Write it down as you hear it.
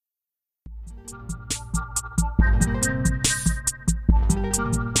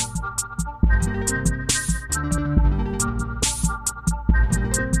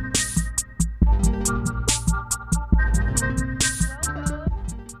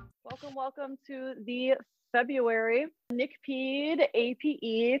Welcome to the February NCPED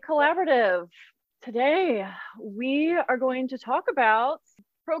APE Collaborative. Today, we are going to talk about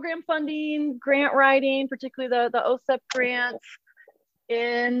program funding, grant writing, particularly the OSEP grants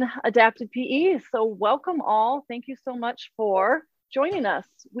in adapted PE. So welcome all. Thank you so much for joining us.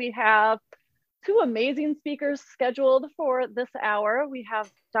 We have two amazing speakers scheduled for this hour. We have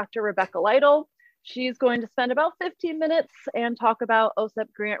Dr. Rebecca Lytle. She's going to spend about 15 minutes and talk about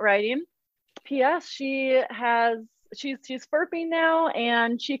OSEP grant writing. P.S. She's FERPing now,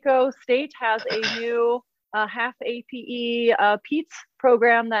 and Chico State has a new half APE PETS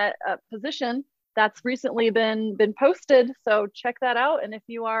program position that's recently been posted. So check that out. And if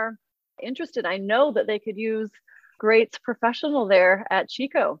you are interested, I know that they could use great professional there at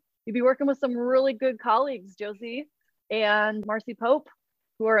Chico. You'd be working with some really good colleagues, Josie and Marcy Pope,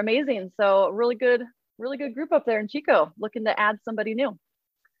 who are amazing. So really good group up there in Chico, looking to add somebody new.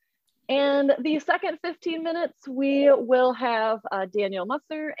 And the second 15 minutes, we will have Danielle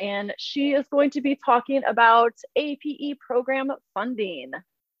Musser, and she is going to be talking about APE program funding.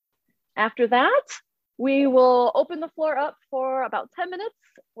 After that, we will open the floor up for about 10 minutes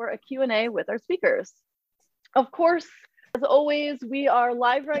for a Q&A with our speakers. Of course, as always, we are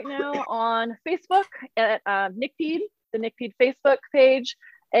live right now on Facebook at NCPED, the NCPED Facebook page.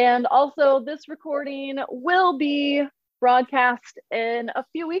 And also this recording will be broadcast in a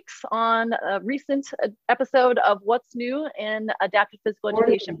few weeks on a recent episode of What's New in Adapted Physical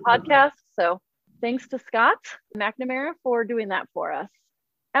Education podcast. So thanks to Scott McNamara for doing that for us.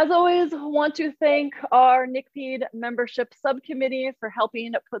 As always, want to thank our NCPED membership subcommittee for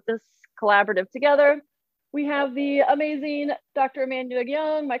helping put this collaborative together. We have the amazing Dr. Amanda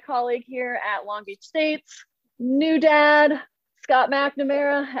Young, my colleague here at Long Beach State, new dad, Scott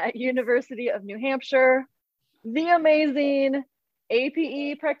McNamara at University of New Hampshire, the amazing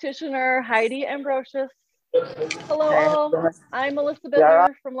APE practitioner, Heidi Ambrosius. Hello all, I'm Melissa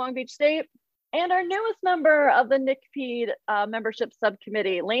Bittler from Long Beach State, and our newest member of the NCPED membership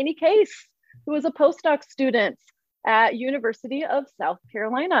subcommittee, Lainey Case, who is a postdoc student at University of South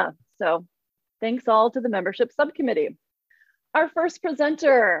Carolina. So thanks all to the membership subcommittee. Our first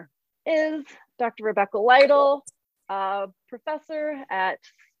presenter is Dr. Rebecca Lytle, professor at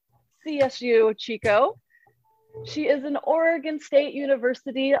CSU Chico. She is an Oregon State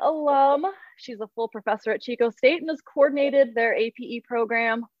University alum. She's a full professor at Chico State and has coordinated their APE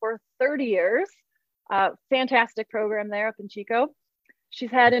program for 30 years. Fantastic program there up in Chico. She's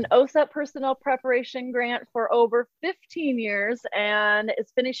had an OSEP personnel preparation grant for over 15 years and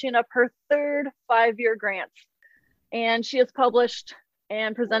is finishing up her third 5-year grant. And she has published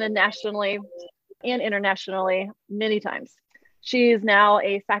and presented nationally and internationally many times. She is now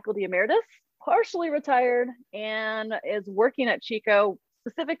a faculty emeritus, partially retired, and is working at Chico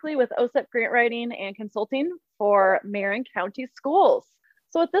specifically with OSEP grant writing and consulting for Marin County schools.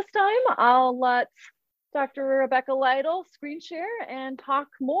 So at this time, I'll let Dr. Rebecca Lytle screen share and talk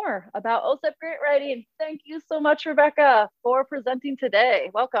more about OSEP grant writing. Thank you so much, Rebecca, for presenting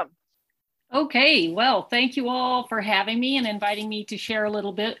today. Welcome. Okay, well, thank you all for having me and inviting me to share a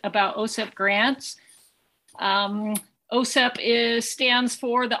little bit about OSEP grants. OSEP stands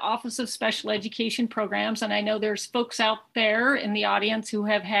for the Office of Special Education Programs, and I know there's folks out there in the audience who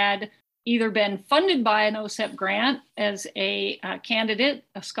have had either been funded by an OSEP grant as a candidate,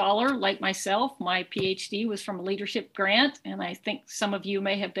 a scholar like myself. My PhD was from a leadership grant, and I think some of you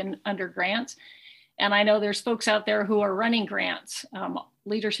may have been under grants. And I know there's folks out there who are running grants,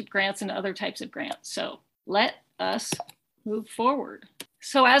 leadership grants and other types of grants. So let us move forward.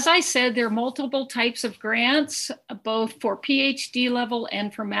 So as I said, there are multiple types of grants, both for PhD level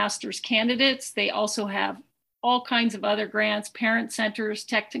and for master's candidates. They also have all kinds of other grants, parent centers,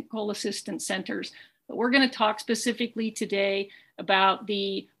 technical assistance centers. But we're going to talk specifically today about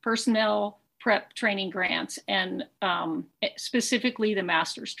the personnel prep training grants and specifically the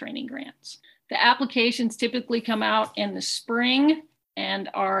master's training grants. The applications typically come out in the spring and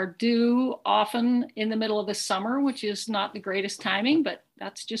are due often in the middle of the summer, which is not the greatest timing, but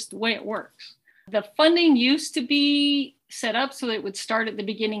that's just the way it works. The funding used to be set up so that it would start at the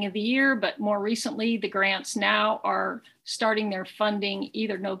beginning of the year, but more recently, the grants now are starting their funding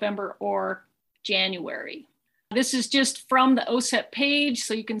either November or January. This is just from the OSEP page,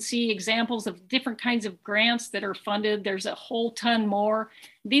 so you can see examples of different kinds of grants that are funded. There's a whole ton more.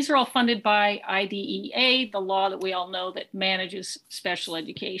 These are all funded by IDEA, the law that we all know that manages special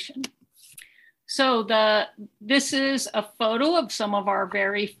education. So this is a photo of some of our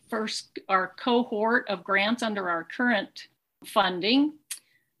our cohort of grants under our current funding.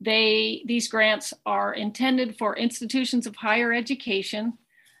 These grants are intended for institutions of higher education.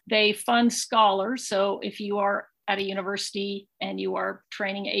 They fund scholars. So if you are at a university and you are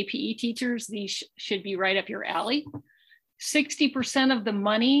training APE teachers, these should be right up your alley. 60% of the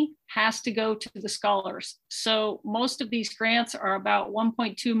money has to go to the scholars. So most of these grants are about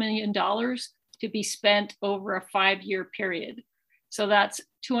 $1.2 million to be spent over a 5-year period. So that's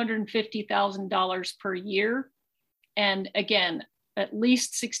 $250,000 per year. And again, at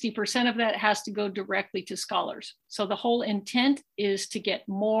least 60% of that has to go directly to scholars. So the whole intent is to get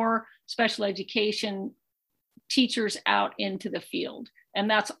more special education teachers out into the field.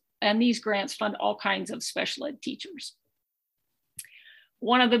 And these grants fund all kinds of special ed teachers.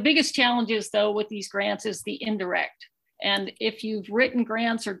 One of the biggest challenges though with these grants is the indirect. And if you've written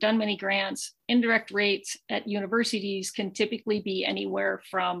grants or done many grants, indirect rates at universities can typically be anywhere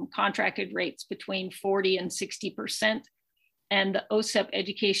from contracted rates between 40 and 60%. And the OSEP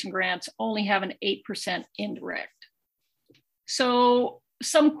education grants only have an 8% indirect. So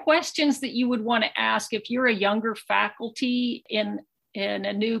some questions that you would want to ask if you're a younger faculty in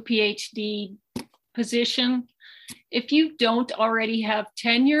a new PhD position, if you don't already have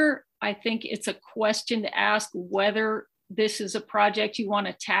tenure, I think it's a question to ask whether this is a project you want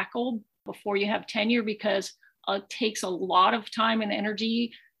to tackle before you have tenure, because it takes a lot of time and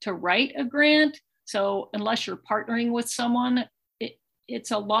energy to write a grant. So unless you're partnering with someone,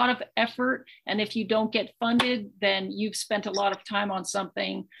 it's a lot of effort. And if you don't get funded, then you've spent a lot of time on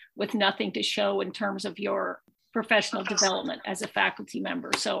something with nothing to show in terms of your professional development as a faculty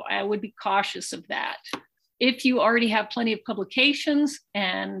member. So I would be cautious of that. If you already have plenty of publications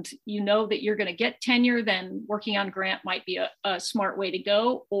and you know that you're going to get tenure, then working on a grant might be a smart way to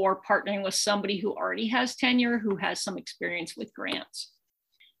go, or partnering with somebody who already has tenure, who has some experience with grants.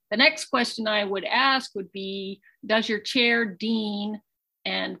 The next question I would ask would be, does your chair, dean,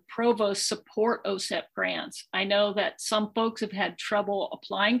 and provost support OSEP grants? I know that some folks have had trouble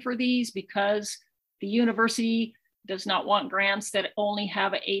applying for these because the university does not want grants that only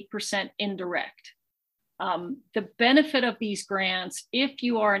have an 8% indirect. The benefit of these grants, if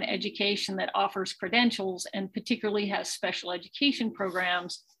you are an education that offers credentials and particularly has special education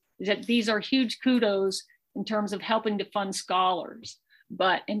programs, is that these are huge kudos in terms of helping to fund scholars.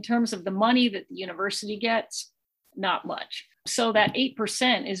 But in terms of the money that the university gets, not much. So that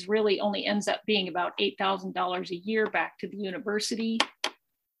 8% is really only ends up being about $8,000 a year back to the university.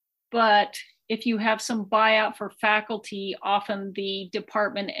 But if you have some buyout for faculty, often the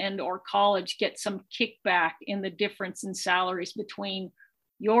department and or college get some kickback in the difference in salaries between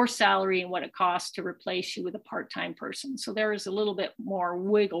your salary and what it costs to replace you with a part-time person. So there is a little bit more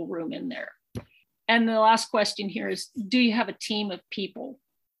wiggle room in there. And the last question here is, do you have a team of people?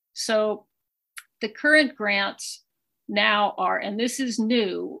 So the current grants now are, and this is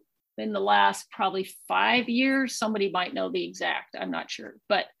new in the last probably 5 years, somebody might know the exact, I'm not sure,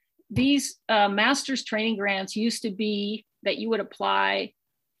 but these master's training grants used to be that you would apply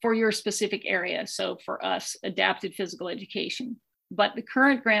for your specific area. So for us, adapted physical education. But the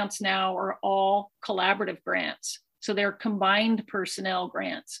current grants now are all collaborative grants. So they're combined personnel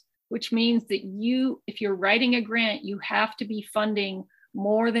grants, which means that if you're writing a grant, you have to be funding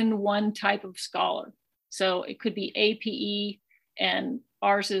more than one type of scholar. So it could be APE, and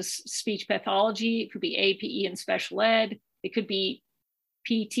ours is speech pathology. It could be APE and special ed. It could be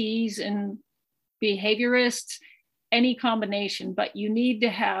PTs and behaviorists, any combination, but you need to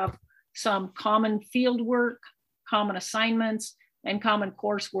have some common field work, common assignments, and common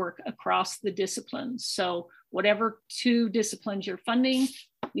coursework across the disciplines. So whatever 2 disciplines you're funding,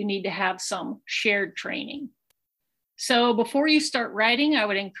 you need to have some shared training. So before you start writing, I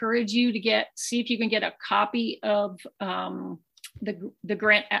would encourage you to see if you can get a copy of the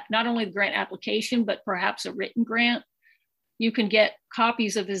grant, not only the grant application, but perhaps a written grant. You can get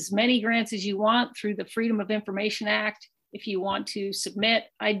copies of as many grants as you want through the Freedom of Information Act if you want to submit.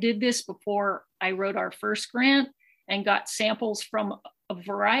 I did this before I wrote our first grant and got samples from a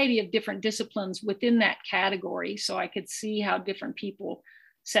variety of different disciplines within that category, so I could see how different people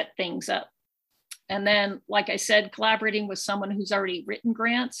set things up. And then, like I said, collaborating with someone who's already written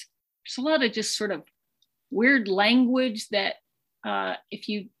grants. There's a lot of just sort of weird language that if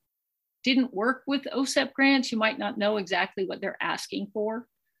you didn't work with OSEP grants, you might not know exactly what they're asking for.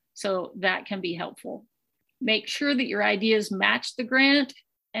 So that can be helpful. Make sure that your ideas match the grant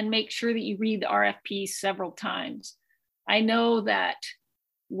and make sure that you read the RFP several times. I know that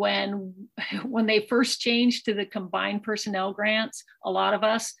when they first changed to the combined personnel grants, a lot of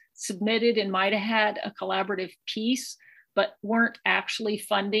us submitted and might have had a collaborative piece, but weren't actually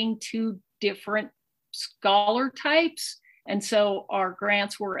funding two different scholar types. And so our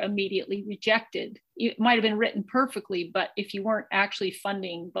grants were immediately rejected. It might have been written perfectly, but if you weren't actually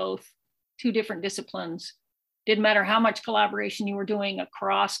funding both two different disciplines, didn't matter how much collaboration you were doing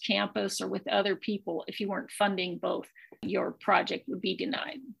across campus or with other people, if you weren't funding both, your project would be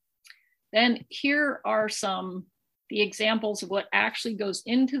denied. Then here are the examples of what actually goes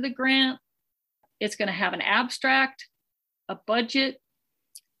into the grant. It's going to have an abstract, a budget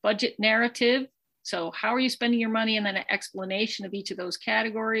narrative. So how are you spending your money? And then an explanation of each of those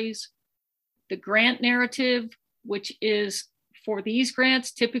categories. The grant narrative, which is for these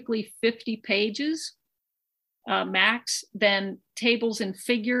grants, typically 50 pages max. Then tables and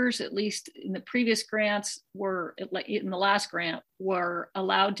figures, at least in the previous grants, in the last grant, were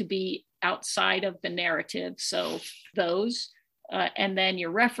allowed to be outside of the narrative. So those, and then your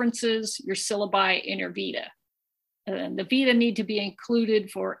references, your syllabi, and your vita. And the vita need to be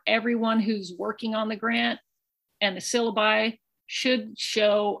included for everyone who's working on the grant, and the syllabi should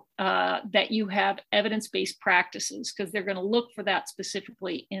show that you have evidence-based practices, because they're going to look for that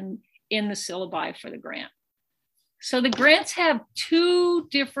specifically in the syllabi for the grant. So the grants have two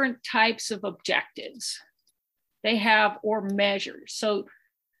different types of objectives. They have, or measures. So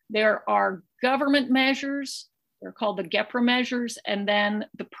there are government measures, they're called the GEPRA measures, and then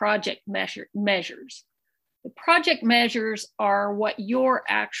the project measures. The project measures are what your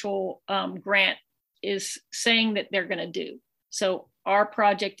actual grant is saying that they're going to do. So our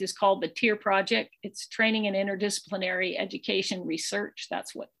project is called the TIER project. It's Training in Interdisciplinary Education Research.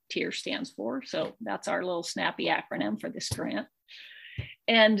 That's what TIER stands for. So that's our little snappy acronym for this grant.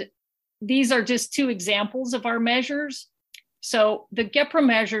 And these are just two examples of our measures. So the GEPRA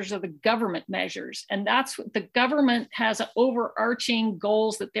measures are the government measures, and that's what the government has overarching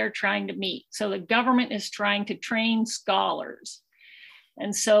goals that they're trying to meet. So the government is trying to train scholars.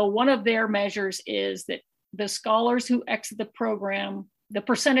 And so one of their measures is that the scholars who exit the program, the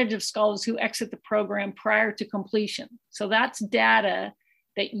percentage of scholars who exit the program prior to completion. So that's data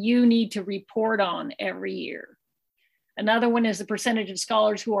that you need to report on every year. Another one is the percentage of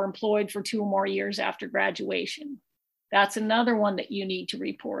scholars who are employed for 2 or more years after graduation. That's another one that you need to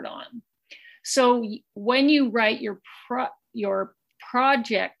report on. So when you write your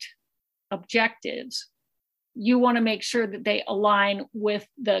project objectives, you want to make sure that they align with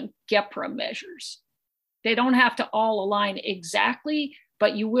the GEPRA measures. They don't have to all align exactly,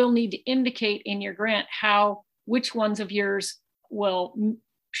 but you will need to indicate in your grant which ones of yours will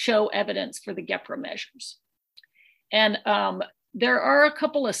show evidence for the GEPRA measures. And there are a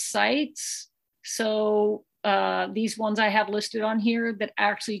couple of sites. So these ones I have listed on here that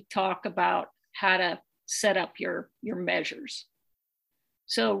actually talk about how to set up your measures.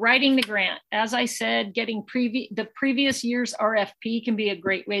 So writing the grant, as I said, getting the previous year's RFP can be a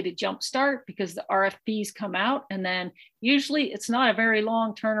great way to jumpstart, because the RFPs come out and then usually it's not a very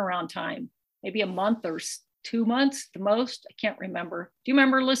long turnaround time, maybe a month or 2 months the most. I can't remember. Do you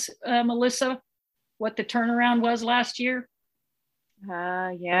remember, Melissa, what the turnaround was last year?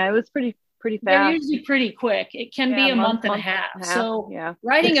 Yeah, it was pretty fast. They're usually pretty quick. It can be a month and a half. So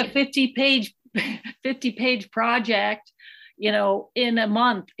writing a 50-page project, in a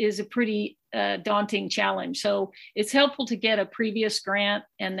month is a pretty daunting challenge. So it's helpful to get a previous grant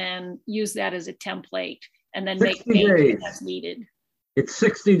and then use that as a template and then make changes as needed. It's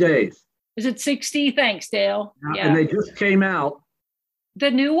 60 days. Is it 60? Thanks, Dale. Yeah. And they just came out. The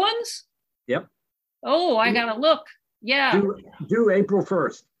new ones? Yep. Oh, I gotta look. Yeah. Due April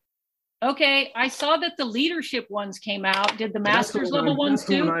 1st. Okay, I saw that the leadership ones came out. Did the master's level ones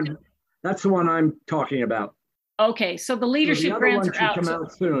too? That's the one I'm talking about. Okay, so the leadership grants are out. Come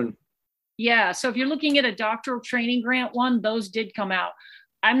out soon. Yeah, so if you're looking at a doctoral training grant one, those did come out.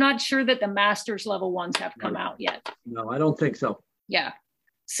 I'm not sure that the master's level ones have come out yet. No, I don't think so. Yeah,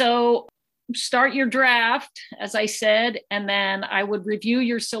 so start your draft, as I said, and then I would review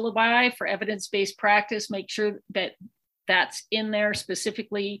your syllabi for evidence-based practice, make sure that that's in there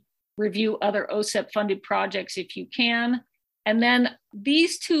specifically. Review other OSEP funded projects if you can. And then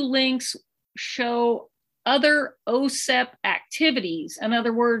these two links show other OSEP activities. In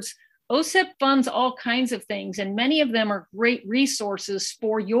other words, OSEP funds all kinds of things, and many of them are great resources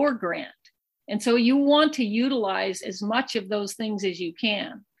for your grant. And so you want to utilize as much of those things as you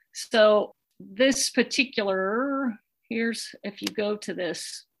can. So this particular, if you go to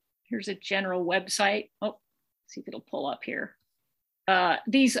this, here's a general website. Oh, see if it'll pull up here.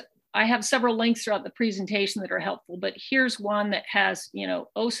 I have several links throughout the presentation that are helpful, but here's one that has,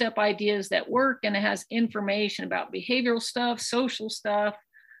 OSEP ideas that work, and it has information about behavioral stuff, social stuff,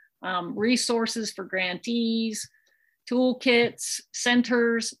 resources for grantees, toolkits,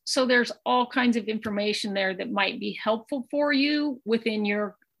 centers. So there's all kinds of information there that might be helpful for you within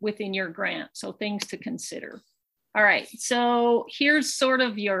your grant. So things to consider. All right, so here's sort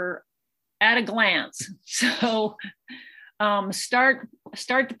of your at a glance. So start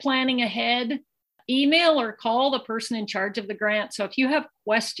the planning ahead. Email or call the person in charge of the grant. So if you have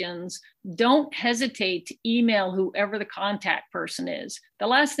questions, don't hesitate to email whoever the contact person is. The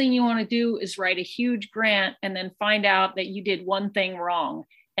last thing you want to do is write a huge grant and then find out that you did one thing wrong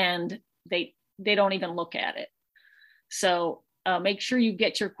and they don't even look at it. So make sure you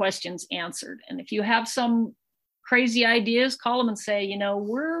get your questions answered. And if you have some crazy ideas, call them and say,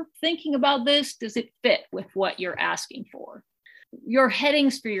 we're thinking about this. Does it fit with what you're asking for? Your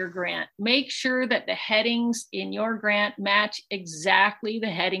headings for your grant. Make sure that the headings in your grant match exactly the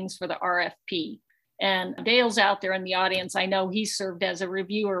headings for the RFP. And Dale's out there in the audience. I know he's served as a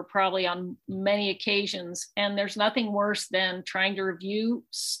reviewer probably on many occasions. And there's nothing worse than trying to review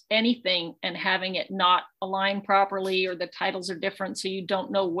anything and having it not align properly, or the titles are different, so you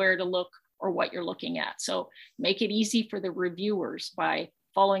don't know where to look or what you're looking at. So make it easy for the reviewers by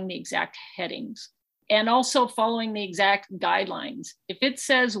following the exact headings. And also following the exact guidelines. If it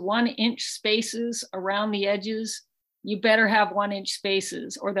says 1 inch spaces around the edges, you better have 1 inch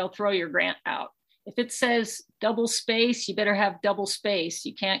spaces or they'll throw your grant out. If it says double space, you better have double space.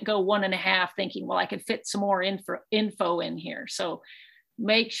 You can't go 1.5 thinking, well, I could fit some more info in here. So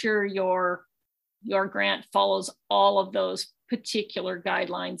make sure your grant follows all of those particular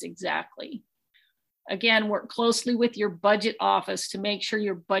guidelines exactly. Again, work closely with your budget office to make sure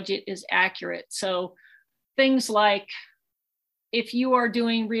your budget is accurate. So things like if you are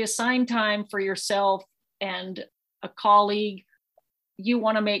doing reassigned time for yourself and a colleague, you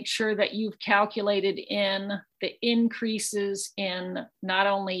want to make sure that you've calculated in the increases in not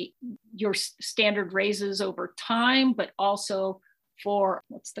only your standard raises over time, but also for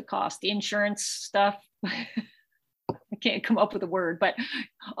what's the cost, the insurance stuff. I can't come up with a word, but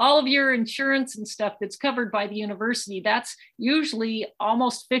all of your insurance and stuff that's covered by the university, that's usually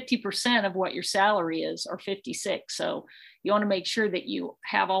almost 50% of what your salary is, or 56. So you want to make sure that you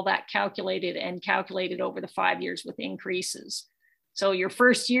have all that calculated and calculated over the 5 years with increases. So your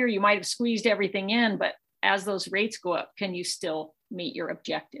first year, you might have squeezed everything in, but as those rates go up, can you still meet your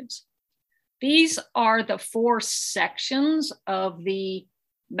objectives? These are the 4 sections of the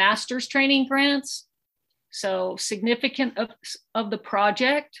master's training grants. So significant of the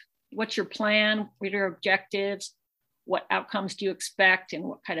project, what's your plan, what are your objectives, what outcomes do you expect, and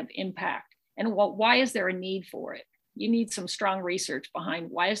what kind of impact, and why is there a need for it? You need some strong research behind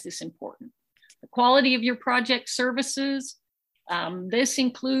why is this important. The quality of your project services. This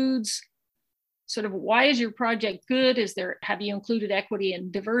includes sort of why is your project good? Have you included equity and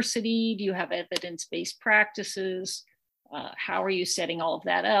diversity? Do you have evidence-based practices? How are you setting all of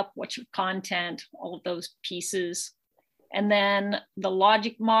that up? What's your content? All of those pieces. And then the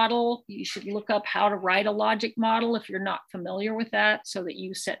logic model, you should look up how to write a logic model if you're not familiar with that, so that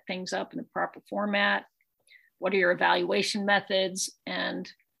you set things up in the proper format. What are your evaluation methods? And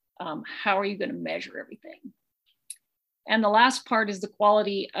how are you going to measure everything? And the last part is the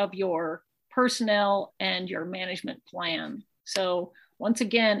quality of your personnel and your management plan. So once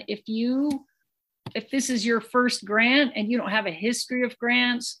again, if this is your first grant and you don't have a history of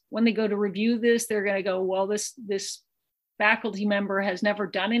grants, when they go to review this, they're going to go, well, this faculty member has never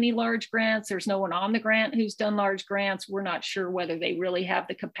done any large grants. There's no one on the grant who's done large grants. We're not sure whether they really have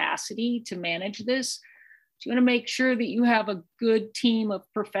the capacity to manage this. So you want to make sure that you have a good team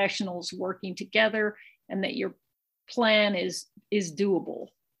of professionals working together and that your plan is doable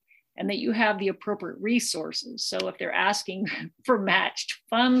and that you have the appropriate resources. So if they're asking for matched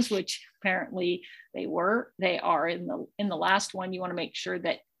funds, which apparently they are in the last one, you want to make sure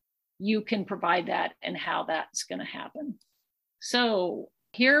that you can provide that and how that's going to happen. So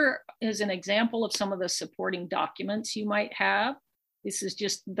here is an example of some of the supporting documents you might have. This is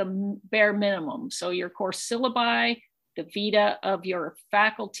just the bare minimum. So your course syllabi, the vita of your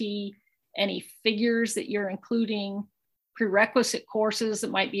faculty, any figures that you're including, prerequisite courses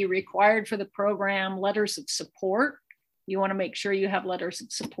that might be required for the program, letters of support. You want to make sure you have letters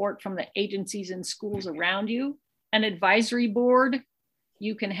of support from the agencies and schools around you. An advisory board,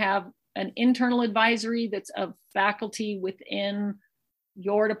 you can have an internal advisory that's of faculty within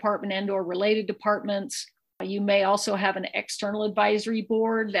your department and or related departments. You may also have an external advisory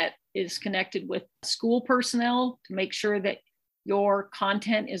board that is connected with school personnel to make sure that your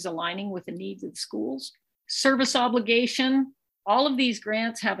content is aligning with the needs of the schools. Service obligation. All of these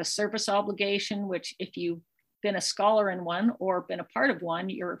grants have a service obligation, which if you been a scholar in one or been a part of one,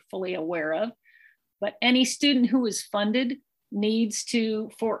 you're fully aware of. But any student who is funded needs to,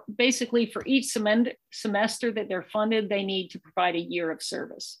 for each semester that they're funded, they need to provide a year of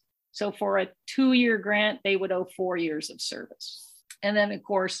service. So for a 2-year grant, they would owe 4 years of service. And then of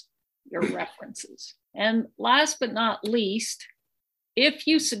course, your references. And last but not least, if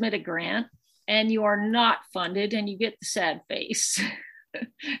you submit a grant and you are not funded and you get the sad face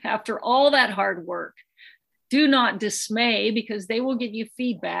after all that hard work, do not dismay, because they will give you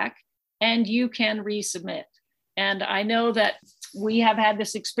feedback and you can resubmit. And I know that we have had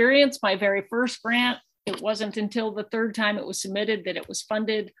this experience. My very first grant, it wasn't until the third time it was submitted that it was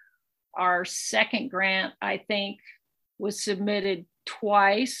funded. Our second grant, I think, was submitted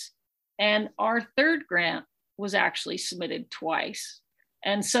twice. And our third grant was actually submitted twice.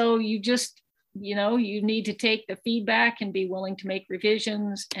 And so you just, you need to take the feedback and be willing to make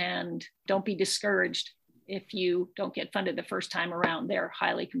revisions, and don't be discouraged if you don't get funded the first time around. They're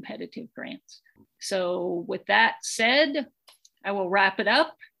highly competitive grants. So with that said, I will wrap it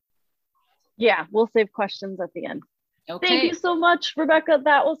up. Yeah, we'll save questions at the end. Okay. Thank you so much, Rebecca.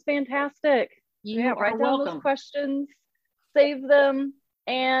 That was fantastic. You are write down welcome. those questions, save them,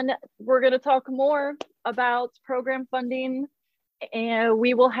 and we're going to talk more about program funding. And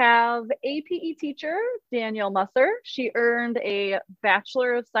we will have APE teacher Danielle Musser. She earned a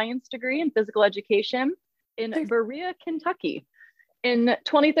Bachelor of Science degree in physical education in Berea, Kentucky. In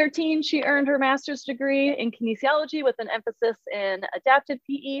 2013, she earned her master's degree in kinesiology with an emphasis in adapted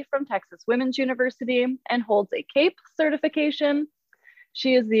PE from Texas Women's University, and holds a CAPE certification.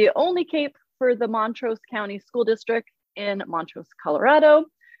 She is the only CAPE for the Montrose County School District in Montrose, Colorado.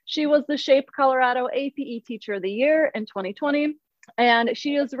 She was the SHAPE Colorado APE Teacher of the Year in 2020, and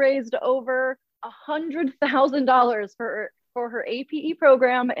she has raised over $100,000 for her APE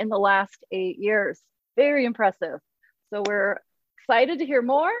program in the last 8 years. Very impressive. So we're excited to hear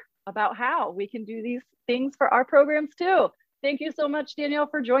more about how we can do these things for our programs too. Thank you so much, Danielle,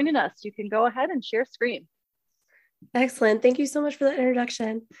 for joining us. You can go ahead and share screen. Excellent. Thank you so much for that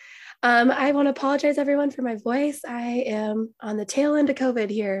introduction. I want to apologize, everyone, for my voice. I am on the tail end of COVID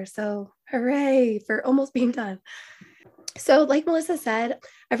here, so hooray for almost being done. So like Melissa said,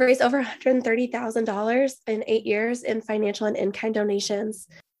 I've raised over $130,000 in 8 years in financial and in-kind donations.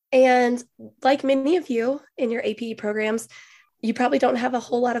 And like many of you in your APE programs, you probably don't have a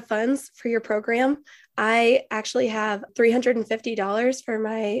whole lot of funds for your program. I actually have $350 for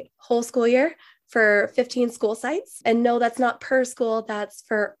my whole school year for 15 school sites. And no, that's not per school, that's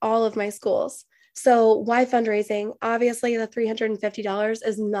for all of my schools. So why fundraising? Obviously, the $350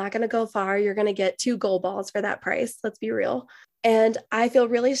 is not going to go far. You're going to get 2 gold balls for that price. Let's be real. And I feel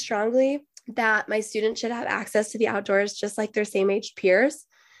really strongly that my students should have access to the outdoors just like their same age peers.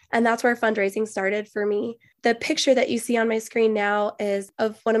 And that's where fundraising started for me. The picture that you see on my screen now is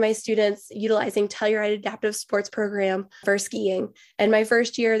of one of my students utilizing Telluride Adaptive Sports Program for skiing. And my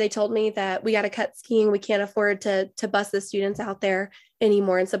first year, they told me that we got to cut skiing. We can't afford to bus the students out there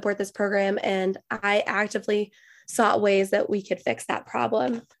anymore and support this program. And I actively sought ways that we could fix that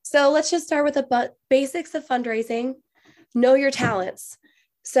problem. So let's just start with the basics of fundraising. Know your talents.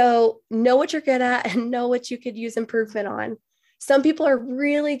 So know what you're good at and know what you could use improvement on. Some people are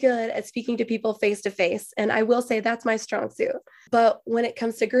really good at speaking to people face to face, and I will say that's my strong suit. But when it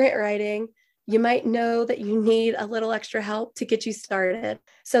comes to grant writing, you might know that you need a little extra help to get you started.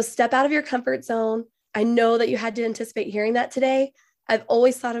 So step out of your comfort zone. I know that you had to anticipate hearing that today. I've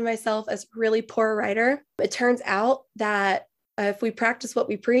always thought of myself as a really poor writer. It turns out that if we practice what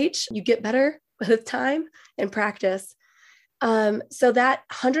we preach, you get better with time and practice. So that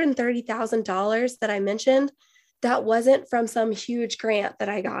 $130,000 that I mentioned, that wasn't from some huge grant that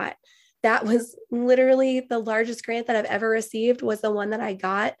I got. That was literally the largest grant that I've ever received, was the one that I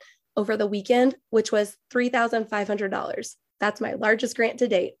got over the weekend, which was $3,500. That's my largest grant to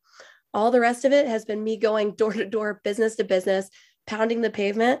date. All the rest of it has been me going door to door, business to business, pounding the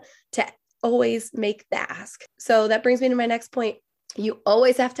pavement to always make the ask. So that brings me to my next point. You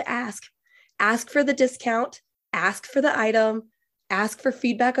always have to ask. Ask for the discount, ask for the item, ask for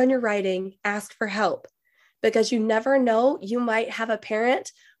feedback on your writing, ask for help. Because you never know, you might have a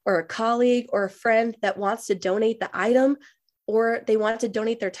parent or a colleague or a friend that wants to donate the item, or they want to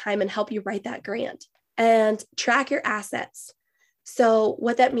donate their time and help you write that grant. And track your assets. So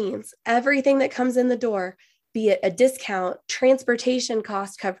what that means, everything that comes in the door, be it a discount, transportation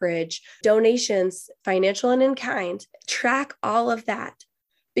cost coverage, donations, financial and in kind, track all of that,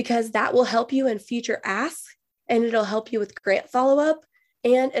 because that will help you in future asks, and it'll help you with grant follow-up,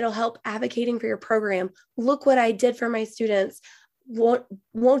 and it'll help advocating for your program. Look what I did for my students.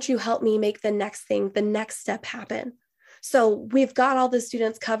 won't you help me make the next step happen? So we've got all the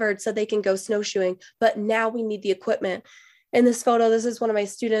students covered so they can go snowshoeing, but now we need the equipment. In this photo, this is one of my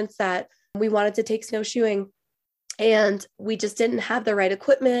students that we wanted to take snowshoeing, and we just didn't have the right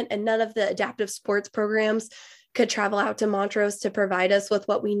equipment, and none of the adaptive sports programs could travel out to Montrose to provide us with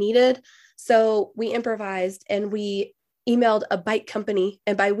what we needed. So we improvised and we emailed a bike company.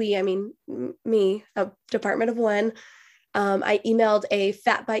 And by we, I mean me, a department of one. I emailed a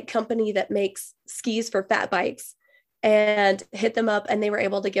fat bike company that makes skis for fat bikes and hit them up, and they were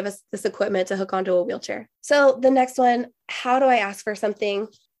able to give us this equipment to hook onto a wheelchair. So the next one, how do I ask for something?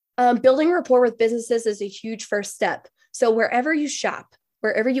 Building rapport with businesses is a huge first step. So wherever you shop,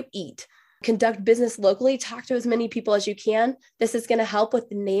 wherever you eat, conduct business locally, talk to as many people as you can. This is going to help with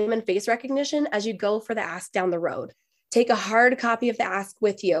the name and face recognition as you go for the ask down the road. Take a hard copy of the ask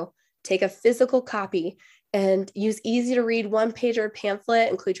with you. Take a physical copy and use easy to read one-pager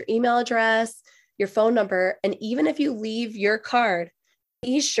pamphlet, include your email address, your phone number, and even if you leave your card,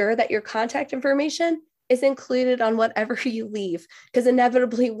 be sure that your contact information is included on whatever you leave, because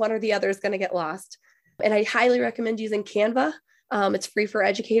inevitably one or the other is going to get lost. And I highly recommend using Canva. It's free for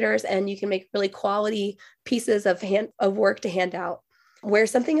educators, and you can make really quality pieces of work to hand out. Wear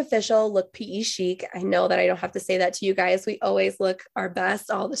something official, look PE chic. I know that I don't have to say that to you guys. We always look our best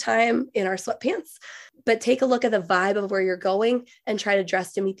all the time in our sweatpants, but take a look at the vibe of where you're going and try to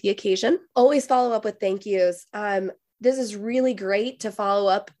dress to meet the occasion. Always follow up with thank yous. This is really great to follow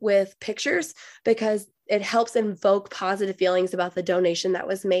up with pictures because it helps invoke positive feelings about the donation that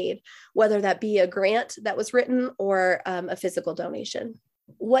was made, whether that be a grant that was written or a physical donation.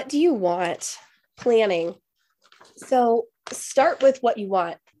 What do you want? Planning. So start with what you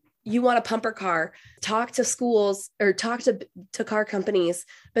want. You want a pumper car, talk to schools or talk to car companies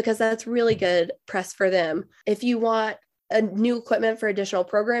because that's really good press for them. If you want a new equipment for additional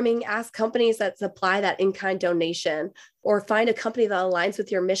programming, ask companies that supply that in-kind donation, or find a company that aligns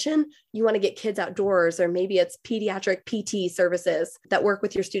with your mission. You want to get kids outdoors, or maybe it's pediatric PT services that work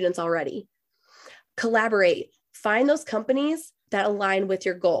with your students already. Collaborate. Find those companies that align with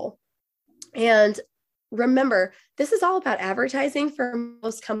your goal. And remember, this is all about advertising for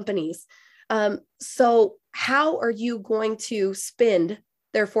most companies. So how are you going to spend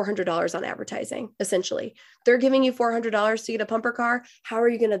their $400 on advertising? Essentially, they're giving you $400 to get a pumper car. How are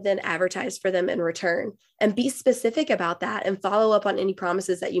you going to then advertise for them in return? And be specific about that and follow up on any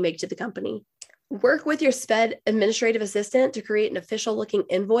promises that you make to the company. Work with your SPED administrative assistant to create an official looking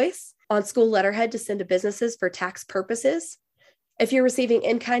invoice on school letterhead to send to businesses for tax purposes. If you're receiving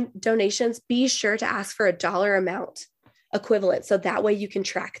in-kind donations, be sure to ask for a dollar amount equivalent, so that way you can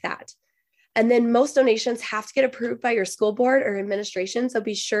track that. And then most donations have to get approved by your school board or administration, so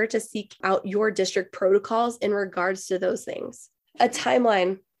be sure to seek out your district protocols in regards to those things. A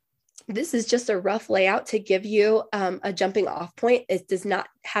timeline. This is just a rough layout to give you a jumping off point. It does not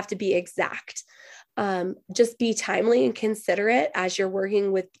have to be exact. Just be timely and considerate as you're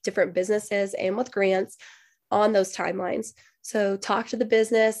working with different businesses and with grants on those timelines. So talk to the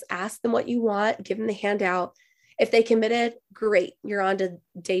business, ask them what you want, give them the handout. If they committed, great, you're on to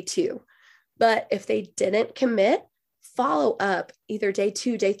day 2. But if they didn't commit, follow up either day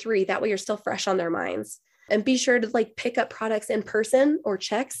 2, day 3. That way you're still fresh on their minds. And be sure to pick up products in person or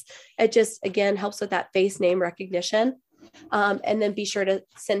checks. It just, again, helps with that face name recognition. And then be sure to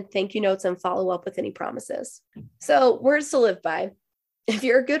send thank you notes and follow up with any promises. So words to live by. If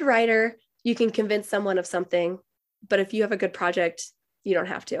you're a good writer, you can convince someone of something. But if you have a good project, you don't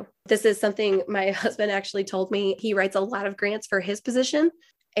have to. This is something my husband actually told me. He writes a lot of grants for his position.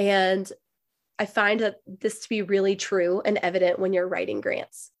 And I find that this to be really true and evident when you're writing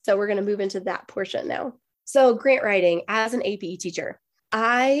grants. So we're going to move into that portion now. So grant writing as an APE teacher,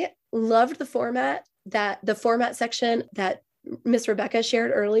 I loved the format section that Miss Rebecca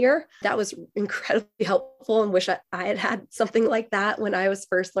shared earlier. That was incredibly helpful, and wish I had had something like that when I was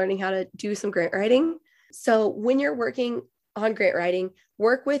first learning how to do some grant writing. So when you're working on grant writing,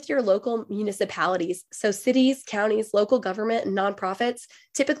 work with your local municipalities. So cities, counties, local government, and nonprofits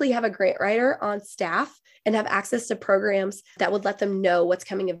typically have a grant writer on staff and have access to programs that would let them know what's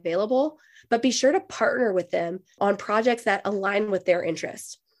coming available, but be sure to partner with them on projects that align with their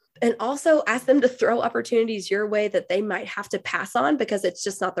interests. And also ask them to throw opportunities your way that they might have to pass on because it's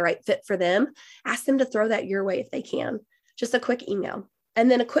just not the right fit for them. Ask them to throw that your way if they can. Just a quick email. And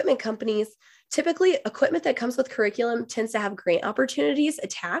then equipment companies, typically equipment that comes with curriculum tends to have grant opportunities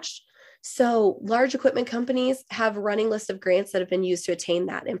attached. So large equipment companies have a running list of grants that have been used to attain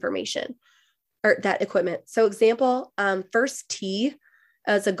that information or that equipment. So example, First Tee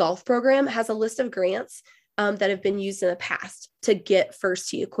as a golf program has a list of grants that have been used in the past to get First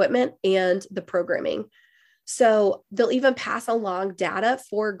Tee equipment and the programming. So they'll even pass along data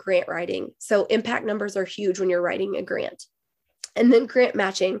for grant writing. So impact numbers are huge when you're writing a grant. And then grant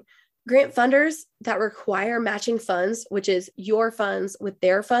matching. Grant funders that require matching funds, which is your funds with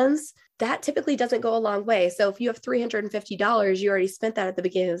their funds, that typically doesn't go a long way. So if you have $350, you already spent that at the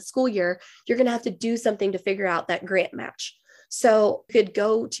beginning of the school year, you're going to have to do something to figure out that grant match. So you could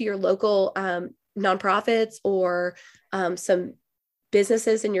go to your local nonprofits or some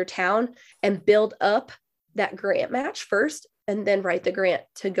businesses in your town and build up that grant match first, and then write the grant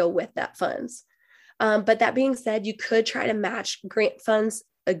to go with that funds. But that being said, you could try to match grant funds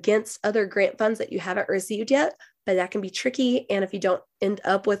against other grant funds that you haven't received yet, but that can be tricky. And if you don't end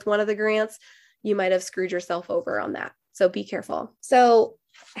up with one of the grants, you might have screwed yourself over on that. So be careful. So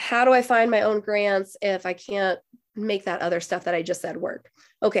how do I find my own grants if I can't make that other stuff that I just said work?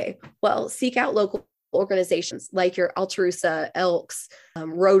 Okay, well, seek out local organizations like your Altarusa, Elks,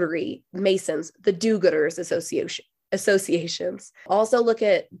 Rotary, Masons, the Do-Gooders associations. Also look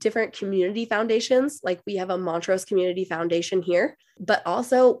at different community foundations. Like we have a Montrose Community Foundation here, but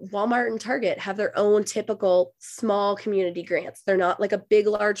also Walmart and Target have their own typical small community grants. They're not like a big,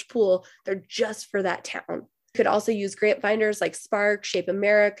 large pool. They're just for that town. You could also use grant finders like Spark, Shape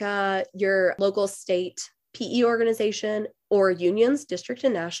America, your local state PE organization, or unions, district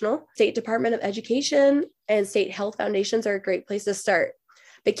and national. State Department of Education and state health foundations are a great place to start.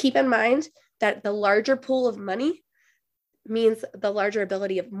 But keep in mind that the larger pool of money means the larger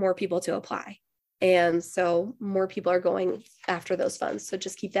ability of more people to apply. And so more people are going after those funds. So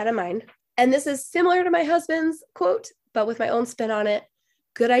just keep that in mind. And this is similar to my husband's quote, but with my own spin on it.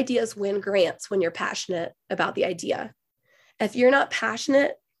 Good ideas win grants when you're passionate about the idea. If you're not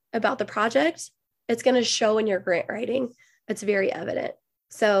passionate about the project, it's going to show in your grant writing. It's very evident.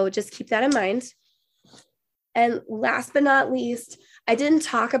 So just keep that in mind. And last but not least, I didn't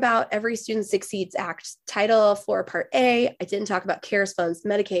talk about Every Student Succeeds Act, Title IV, Part A. I didn't talk about CARES funds,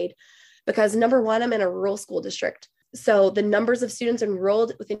 Medicaid, because number one, I'm in a rural school district. So the numbers of students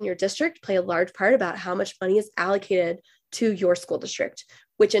enrolled within your district play a large part about how much money is allocated to your school district,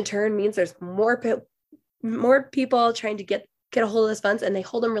 which in turn means there's more people trying to get a hold of those funds, and they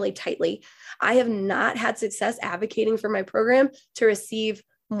hold them really tightly. I have not had success advocating for my program to receive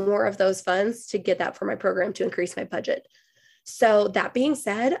more of those funds to get that for my program to increase my budget. So that being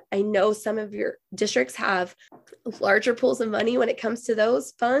said, I know some of your districts have larger pools of money when it comes to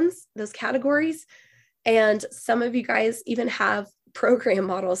those funds, those categories. And some of you guys even have program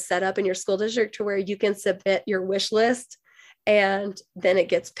models set up in your school district to where you can submit your wish list and then it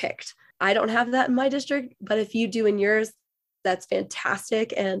gets picked. I don't have that in my district, but if you do in yours, that's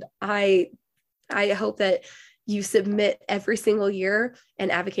fantastic. And I hope that you submit every single year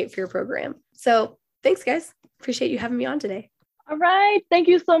and advocate for your program. So thanks, guys. Appreciate you having me on today. All right. Thank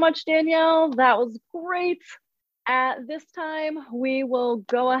you so much, Danielle. That was great. At this time, we will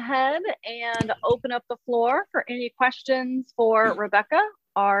go ahead and open up the floor for any questions for Rebecca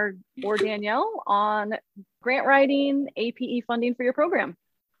or Danielle on grant writing, APE funding for your program.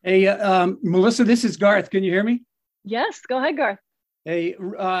 Hey, Melissa, this is Garth. Can you hear me? Yes, go ahead, Garth. Hey,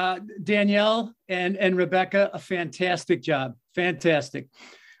 Danielle and Rebecca, a fantastic job. Fantastic.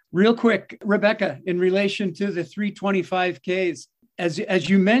 Real quick, Rebecca, in relation to the 325Ks, as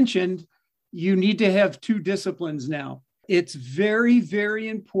you mentioned, you need to have two disciplines now. It's very, very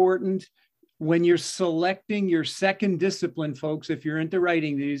important when you're selecting your second discipline, folks, if you're into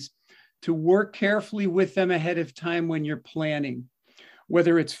writing these, to work carefully with them ahead of time when you're planning.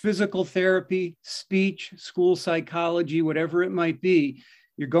 Whether it's physical therapy, speech, school psychology, whatever it might be,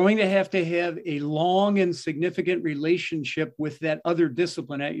 you're going to have a long and significant relationship with that other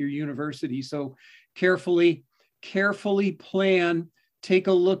discipline at your university. So carefully plan, take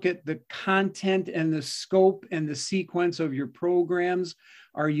a look at the content and the scope and the sequence of your programs.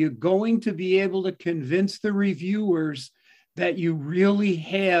 Are you going to be able to convince the reviewers that you really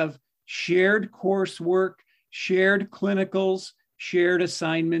have shared coursework, shared clinicals, shared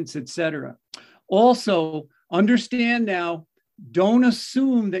assignments, etc.? Also, understand now, don't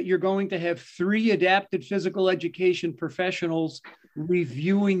assume that you're going to have 3 adapted physical education professionals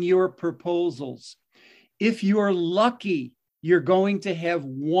reviewing your proposals. If you're lucky, you're going to have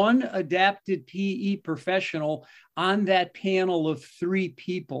 1 adapted PE professional on that panel of 3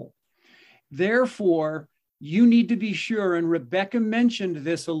 people. Therefore, you need to be sure, and Rebecca mentioned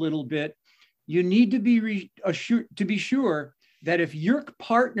this a little bit, you need to be sure that if you're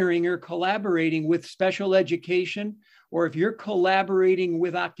partnering or collaborating with special education, or if you're collaborating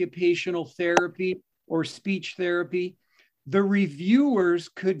with occupational therapy or speech therapy, the reviewers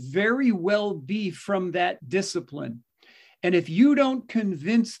could very well be from that discipline. And if you don't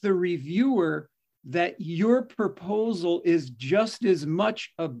convince the reviewer that your proposal is just as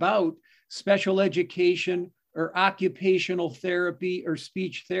much about special education or occupational therapy or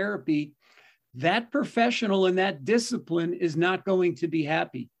speech therapy, that professional in that discipline is not going to be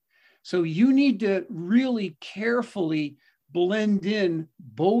happy. So you need to really carefully blend in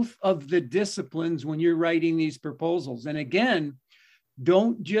both of the disciplines when you're writing these proposals. And again,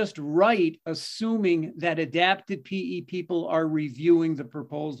 don't just write assuming that adapted PE people are reviewing the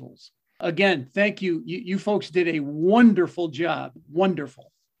proposals. Again, thank you. You folks did a wonderful job.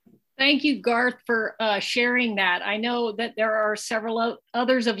 Wonderful. Thank you, Garth, for sharing that. I know that there are several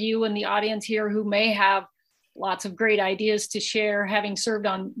others of you in the audience here who may have lots of great ideas to share, having served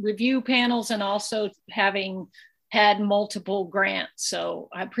on review panels and also having had multiple grants. So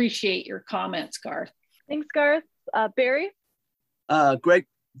I appreciate your comments, Garth. Thanks, Garth. Barry? Great,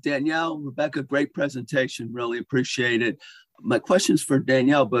 Danielle, Rebecca, great presentation. Really appreciate it. My question's for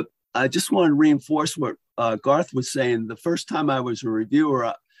Danielle, but I just want to reinforce what Garth was saying. The first time I was a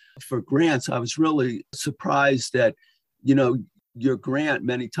reviewer for grants, I was really surprised that, you know, your grant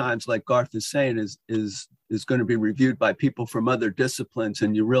many times, like Garth is saying, is going to be reviewed by people from other disciplines,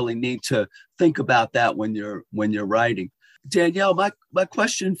 and you really need to think about that when you're writing. Danielle, my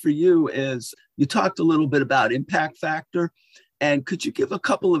question for you is, you talked a little bit about impact factor, and could you give a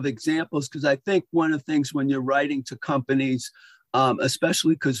couple of examples? Because I think one of the things when you're writing to companies,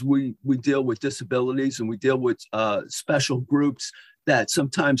 especially because we deal with disabilities and we deal with special groups that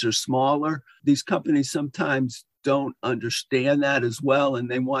sometimes are smaller, these companies sometimes don't understand that as well, and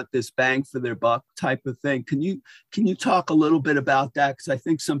they want this bang for their buck type of thing. Can you talk a little bit about that? Because I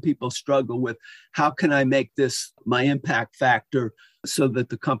think some people struggle with, how can I make this my impact factor so that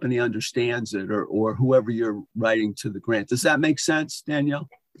the company understands it, or whoever you're writing to the grant. Does that make sense, Danielle?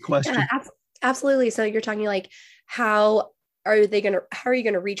 Question? Yeah, absolutely. So you're talking like, how are you going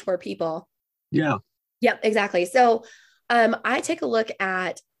to reach more people? Yeah. Yep, exactly. So I take a look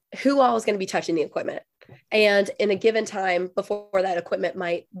at who all is going to be touching the equipment. And in a given time before that equipment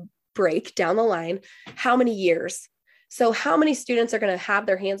might break down the line, how many years? So how many students are going to have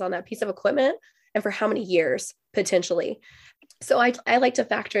their hands on that piece of equipment, and for how many years potentially? So I like to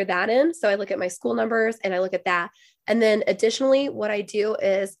factor that in. So I look at my school numbers and I look at that. And then additionally, what I do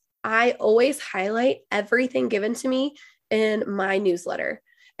is I always highlight everything given to me in my newsletter.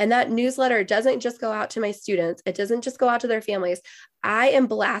 And that newsletter doesn't just go out to my students. It doesn't just go out to their families. I am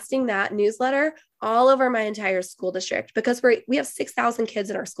blasting that newsletter all over my entire school district, because we have 6,000 kids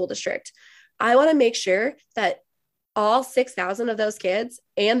in our school district. I want to make sure that all 6,000 of those kids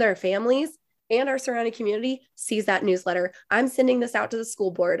and their families and our surrounding community sees that newsletter. I'm sending this out to the school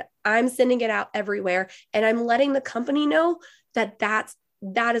board. I'm sending it out everywhere. And I'm letting the company know that that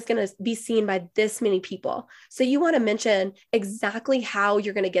is going to be seen by this many people. So you want to mention exactly how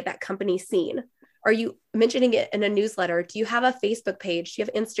you're going to get that company seen. Are you mentioning it in a newsletter? Do you have a Facebook page? Do you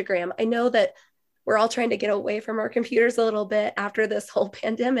have Instagram? I know that we're all trying to get away from our computers a little bit after this whole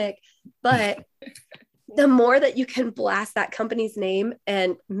pandemic, but the more that you can blast that company's name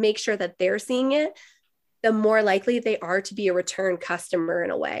and make sure that they're seeing it, the more likely they are to be a return customer in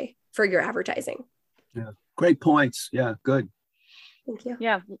a way for your advertising. Yeah, great points. Yeah, good. Thank you.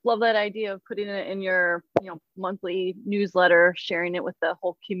 Yeah, love that idea of putting it in your monthly newsletter, sharing it with the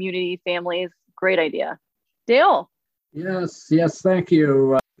whole community, families. Great idea. Dale. Yes, thank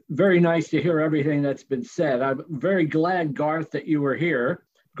you. Very nice to hear everything that's been said. I'm very glad, Garth, that you were here.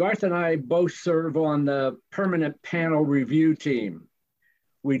 Garth and I both serve on the permanent panel review team.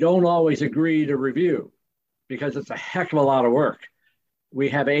 We don't always agree to review because it's a heck of a lot of work. We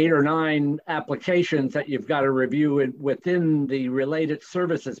have 8 or 9 applications that you've got to review within the related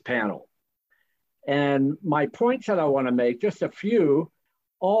services panel. And my points that I want to make, just a few,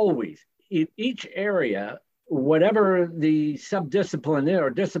 always, in each area, whatever the subdiscipline is or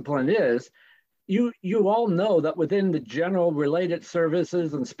discipline is, you all know that within the general related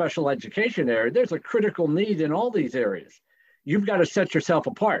services and special education area, there's a critical need in all these areas. You've got to set yourself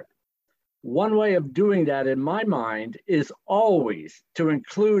apart. One way of doing that, in my mind, is always to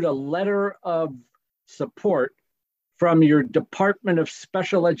include a letter of support from your Department of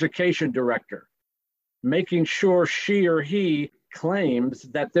Special Education director, making sure she or he claims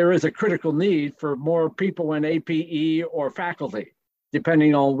that there is a critical need for more people in APE or faculty,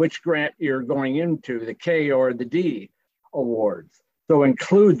 depending on which grant you're going into, the K or the D awards. So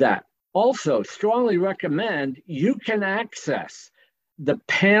include that. Also, strongly recommend you can access the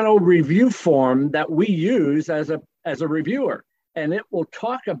panel review form that we use as a reviewer. and it will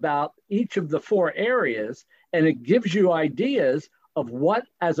talk about each of the 4 areas, and it gives you ideas of what,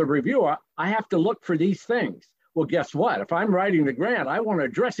 as a reviewer, I have to look for these things. Well, guess what? If I'm writing the grant, I want to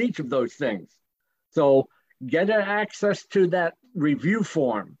address each of those things. So get access to that review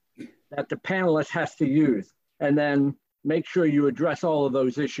form that the panelist has to use, and then make sure you address all of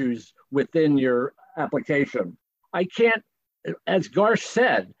those issues within your application. I can't, as Garth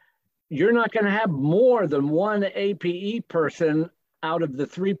said, you're not going to have more than 1 APE person out of the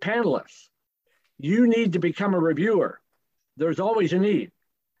 3 panelists. You need to become a reviewer. There's always a need.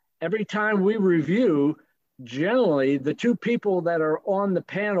 Every time we review, generally the 2 people that are on the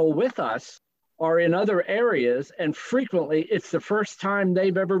panel with us are in other areas, and frequently it's the first time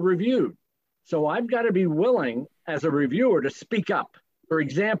they've ever reviewed. So I've got to be willing as a reviewer to speak up. For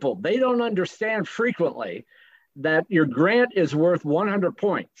example, they don't understand frequently that your grant is worth 100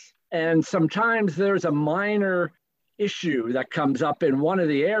 points. And sometimes there's a minor issue that comes up in one of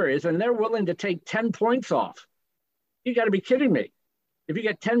the areas, and they're willing to take 10 points off. You got to be kidding me. If you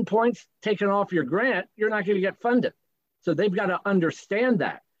get 10 points taken off your grant, you're not going to get funded. So they've got to understand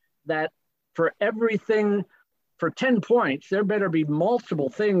that for everything, for 10 points, there better be multiple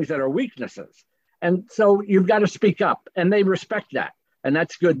things that are weaknesses. And so you've got to speak up, and they respect that. And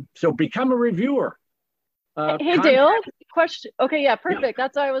that's good. So become a reviewer. Hey, Dale, question. Okay, yeah, perfect. Yeah.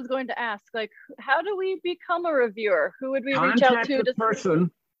 That's what I was going to ask. Like, how do we become a reviewer? Who would we reach out to? The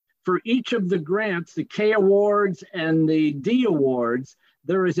person for each of the grants, the K Awards and the D Awards,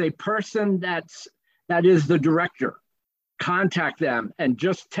 there is a person that is the director. Contact them and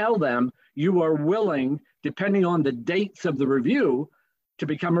just tell them you are willing, depending on the dates of the review, to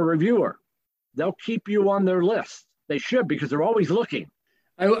become a reviewer. They'll keep you on their list. They should, because they're always looking.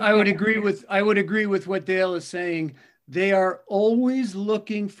 I would agree with what Dale is saying. They are always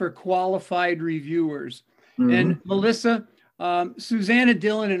looking for qualified reviewers. Mm-hmm. And Melissa, Susanna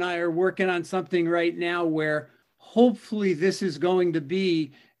Dillon and I are working on something right now where hopefully this is going to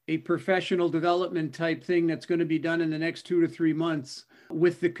be a professional development type thing that's going to be done in the next 2 to 3 months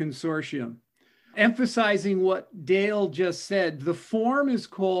with the consortium. Emphasizing what Dale just said, the form is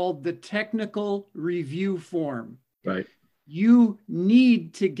called the technical review form. Right. You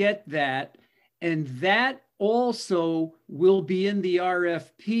need to get that, and that also will be in the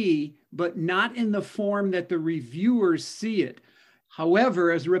RFP, but not in the form that the reviewers see it.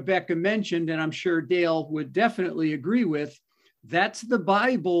 However, as Rebecca mentioned, and I'm sure Dale would definitely agree with, that's the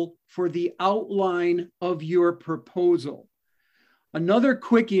Bible for the outline of your proposal. Another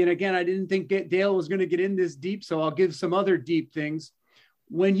quickie, and again, I didn't think Dale was going to get in this deep, so I'll give some other deep things.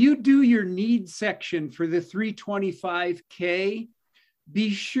 When you do your needs section for the 325K, be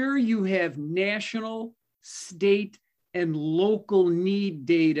sure you have national, state, and local need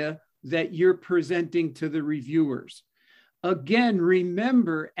data that you're presenting to the reviewers. Again,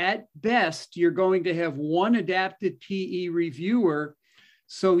 remember, at best, you're going to have 1 adapted PE reviewer,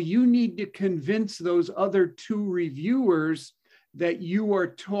 so you need to convince those other 2 reviewers that you are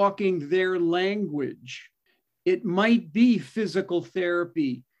talking their language. It might be physical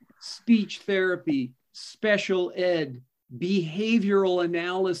therapy, speech therapy, special ed, behavioral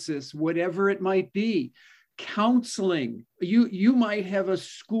analysis, whatever it might be, counseling. You might have a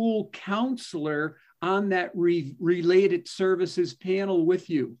school counselor on that related services panel with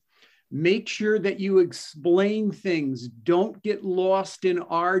you. Make sure that you explain things. Don't get lost in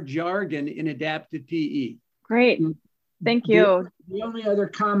our jargon in adapted PE. Great. Thank you. The only other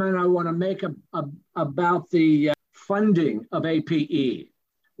comment I want to make about the funding of APE.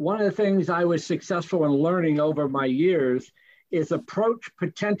 One of the things I was successful in learning over my years is approach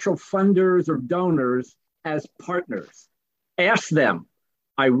potential funders or donors as partners. Ask them,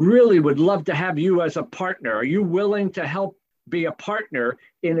 I really would love to have you as a partner. Are you willing to help be a partner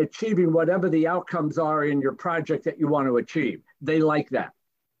in achieving whatever the outcomes are in your project that you want to achieve? They like that.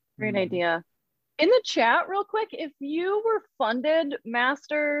 Great idea. In the chat, real quick, if you were funded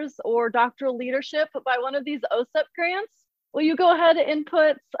master's or doctoral leadership by one of these OSEP grants, will you go ahead and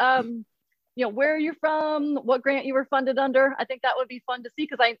put, where you're from, what grant you were funded under? I think that would be fun to see,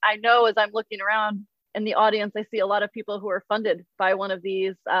 because I know as I'm looking around in the audience, I see a lot of people who are funded by one of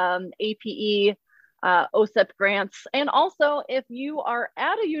these APE OSEP grants. And also, if you are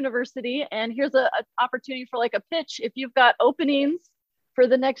at a university, and here's an opportunity for like a pitch, if you've got openings for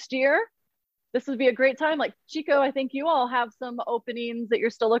the next year, this would be a great time. Like Chico, I think you all have some openings that you're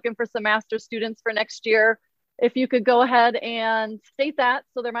still looking for some master's students for next year. If you could go ahead and state that,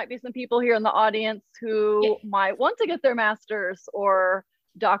 so there might be some people here in the audience who might want to get their master's or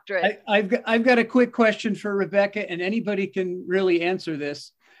doctorate. I've got a quick question for Rebecca, and anybody can really answer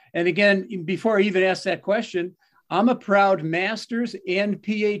this. And again, before I even ask that question, I'm a proud master's and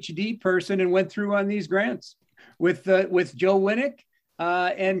PhD person and went through on these grants with Joe Winnick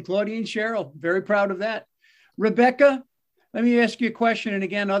and Claudine Sherrill. Very proud of that. Rebecca, let me ask you a question. And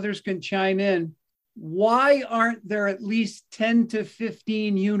again, others can chime in. Why aren't there at least 10 to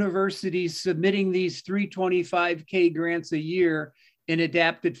 15 universities submitting these 325K grants a year in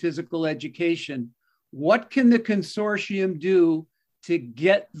adapted physical education? What can the consortium do to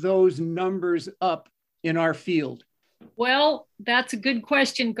get those numbers up in our field? Well, that's a good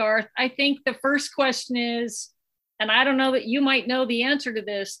question, Garth. I think the first question is, and I don't know that you might know the answer to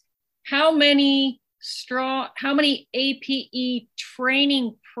this, how many APE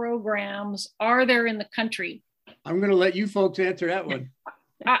training programs are there in the country? I'm going to let you folks answer that one.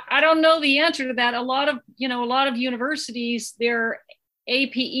 I don't know the answer to that. A lot of universities, they're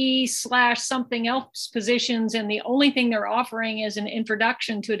APE / something else positions, and the only thing they're offering is an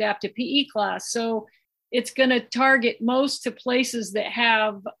introduction to adaptive PE class. So it's going to target most to places that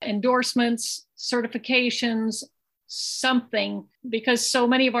have endorsements, certifications, something, because so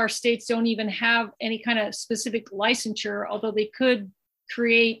many of our states don't even have any kind of specific licensure, although they could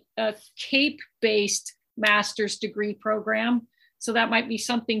create a CAPE-based master's degree program. So that might be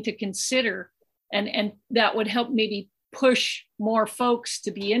something to consider, and that would help maybe push more folks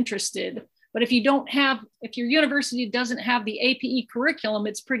to be interested. But if your university doesn't have the APE curriculum,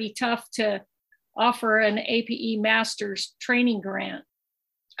 it's pretty tough to offer an APE master's training grant.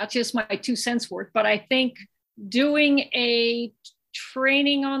 That's just my 2 cents worth. But I think doing a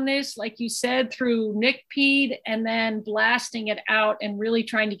training on this, like you said, through NCPED, and then blasting it out and really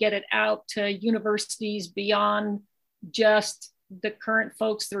trying to get it out to universities beyond just the current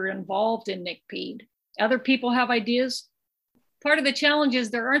folks that are involved in NCPED. Other people have ideas. Part of the challenge is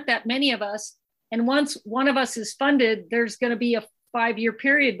there aren't that many of us. And once one of us is funded, there's going to be a 5-year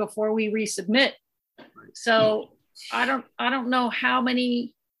period before we resubmit. So I don't know how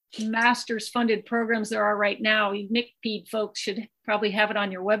many master's funded programs there are right now. NCPED folks should probably have it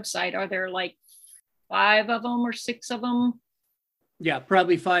on your website. Are there like 5 of them or 6 of them? Yeah,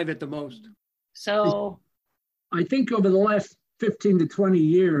 probably 5 at the most. So I think over the last 15 to 20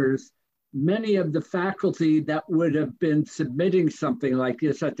 years, many of the faculty that would have been submitting something like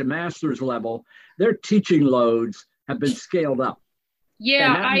this at the master's level, their teaching loads have been scaled up.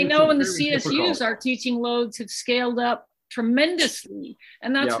 Yeah, I know in the CSUs, our teaching loads have scaled up tremendously.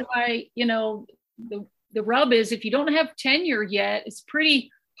 And that's why, the rub is if you don't have tenure yet, it's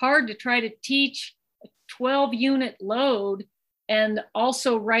pretty hard to try to teach a 12-unit load and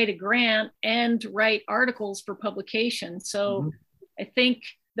also write a grant and write articles for publication. So I think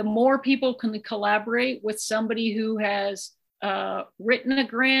the more people can collaborate with somebody who has written a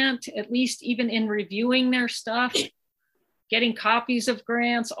grant, at least even in reviewing their stuff, getting copies of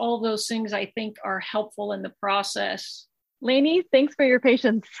grants, all those things I think are helpful in the process. Lainey, thanks for your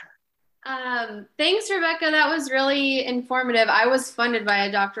patience. Thanks, Rebecca. That was really informative. I was funded by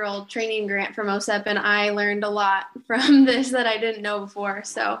a doctoral training grant from OSEP, and I learned a lot from this that I didn't know before.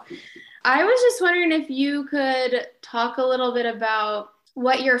 So I was just wondering if you could talk a little bit about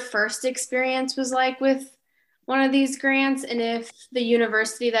what your first experience was like with one of these grants, and if the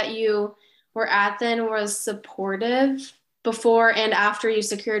university that you were at then was supportive before and after you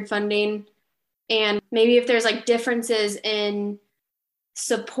secured funding, and maybe if there's like differences in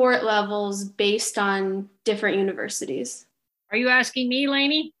support levels based on different universities. Are you asking me,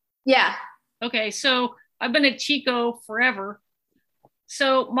 Lainey? Yeah. Okay, so I've been at Chico forever.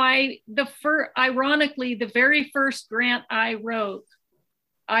 So ironically, the very first grant I wrote,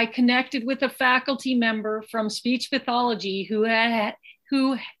 I connected with a faculty member from speech pathology who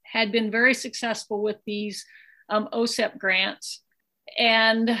had been very successful with these OSEP grants.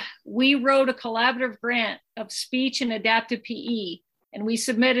 And we wrote a collaborative grant of speech and adaptive PE, and we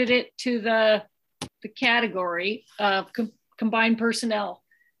submitted it to the category of combined personnel.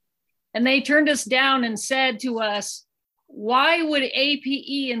 And they turned us down and said to us, why would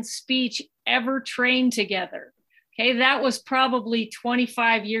APE and speech ever train together? Okay, that was probably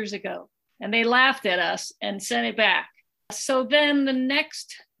 25 years ago. And they laughed at us and sent it back. So then the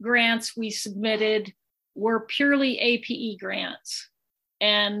next grants we submitted were purely APE grants.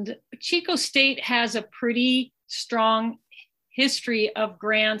 And Chico State has a pretty strong history of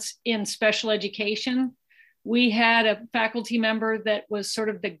grants in special education. We had a faculty member that was sort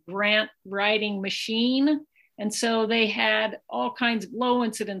of the grant writing machine. And so they had all kinds of low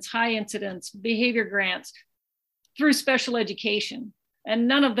incidence, high incidence, behavior grants through special education. And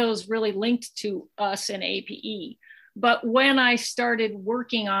none of those really linked to us in APE. But when I started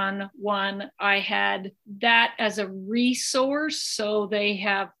working on one, I had that as a resource. So they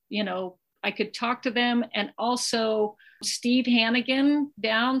have, I could talk to them. And also Steve Hannigan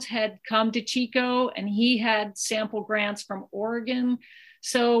Downs had come to Chico, and he had sample grants from Oregon.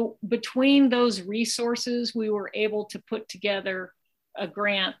 So between those resources, we were able to put together a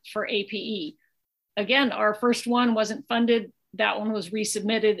grant for APE. Again, our first one wasn't funded. That one was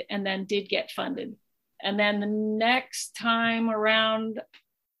resubmitted and then did get funded. And then the next time around,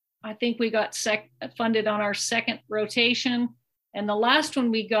 I think we got funded on our second rotation. And the last one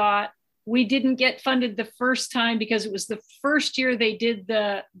we got, we didn't get funded the first time because it was the first year they did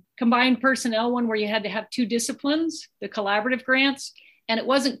the combined personnel one where you had to have 2 disciplines, the collaborative grants. And it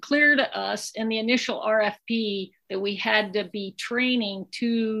wasn't clear to us in the initial RFP that we had to be training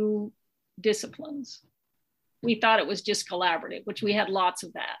 2 disciplines. We thought it was just collaborative, which we had lots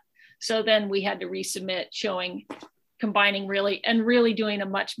of that. So then we had to resubmit showing combining really doing a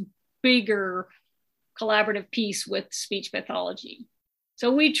much bigger collaborative piece with speech pathology.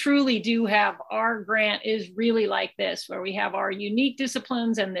 So we truly do have, our grant is really like this, where we have our unique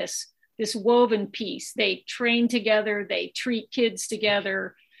disciplines and this woven piece. They train together, they treat kids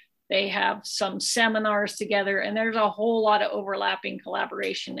together, they have some seminars together, and there's a whole lot of overlapping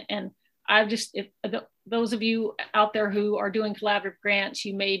collaboration. And those of you out there who are doing collaborative grants,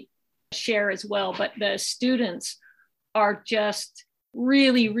 you may share as well, but the students are just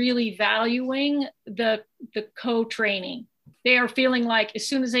really valuing the co-training. They are feeling like as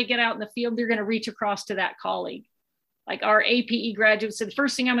soon as they get out in the field, they're going to reach across to that colleague. Like our APE graduates said, the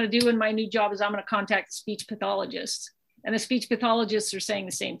first thing I'm going to do in my new job is I'm going to contact the speech pathologists. And the speech pathologists are saying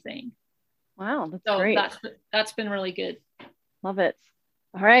the same thing. Wow, that's great. That's been really good. Love it.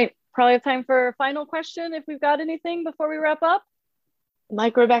 All right, probably have time for a final question if we've got anything before we wrap up.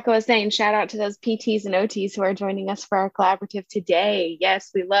 Like Rebecca was saying, shout out to those PTs and OTs who are joining us for our collaborative today. Yes,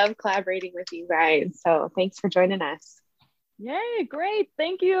 we love collaborating with you guys. So thanks for joining us. Yay, great.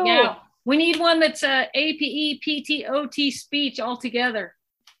 Thank you. Yeah, we need one that's APE, PT, OT speech all together.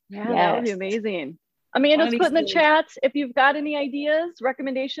 Yeah, that would be amazing. Amanda's put in the chat if you've got any ideas,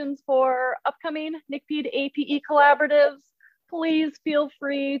 recommendations for upcoming NCPED APE collaboratives, please feel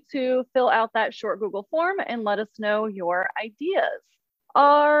free to fill out that short Google form and let us know your ideas.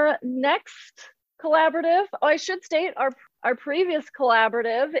 Our next collaborative, I should state our previous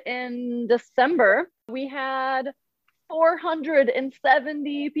collaborative in December, we had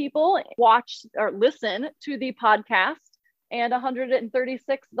 470 people watch or listen to the podcast, and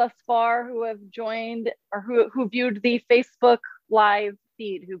 136 thus far who have joined or who viewed the Facebook live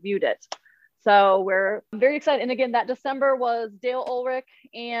feed, who viewed it. So we're very excited. And again, that December was Dale Ulrich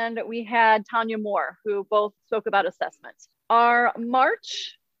and we had Tanya Moore, who both spoke about assessment. Our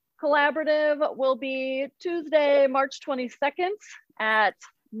March collaborative will be Tuesday, March 22nd at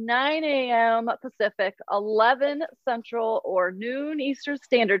 9 a.m. Pacific, 11 Central, or noon Eastern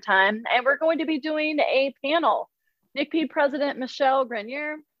Standard Time. And we're going to be doing a panel. NCPED President Michelle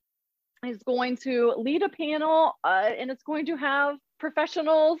Grenier is going to lead a panel, and it's going to have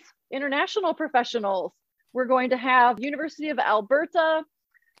professionals, international professionals. We're going to have University of Alberta.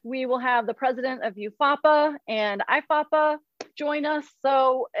 We will have the president of UFAPA and IFAPA join us.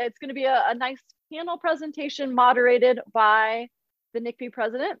 So it's going to be a nice panel presentation moderated by the NCPED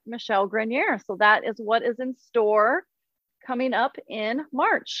president, Michelle Grenier. So that is what is in store coming up in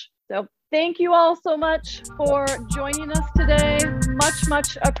March. So thank you all so much for joining us today.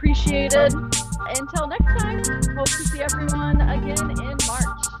 Much appreciated. Until next time, hope to see everyone again in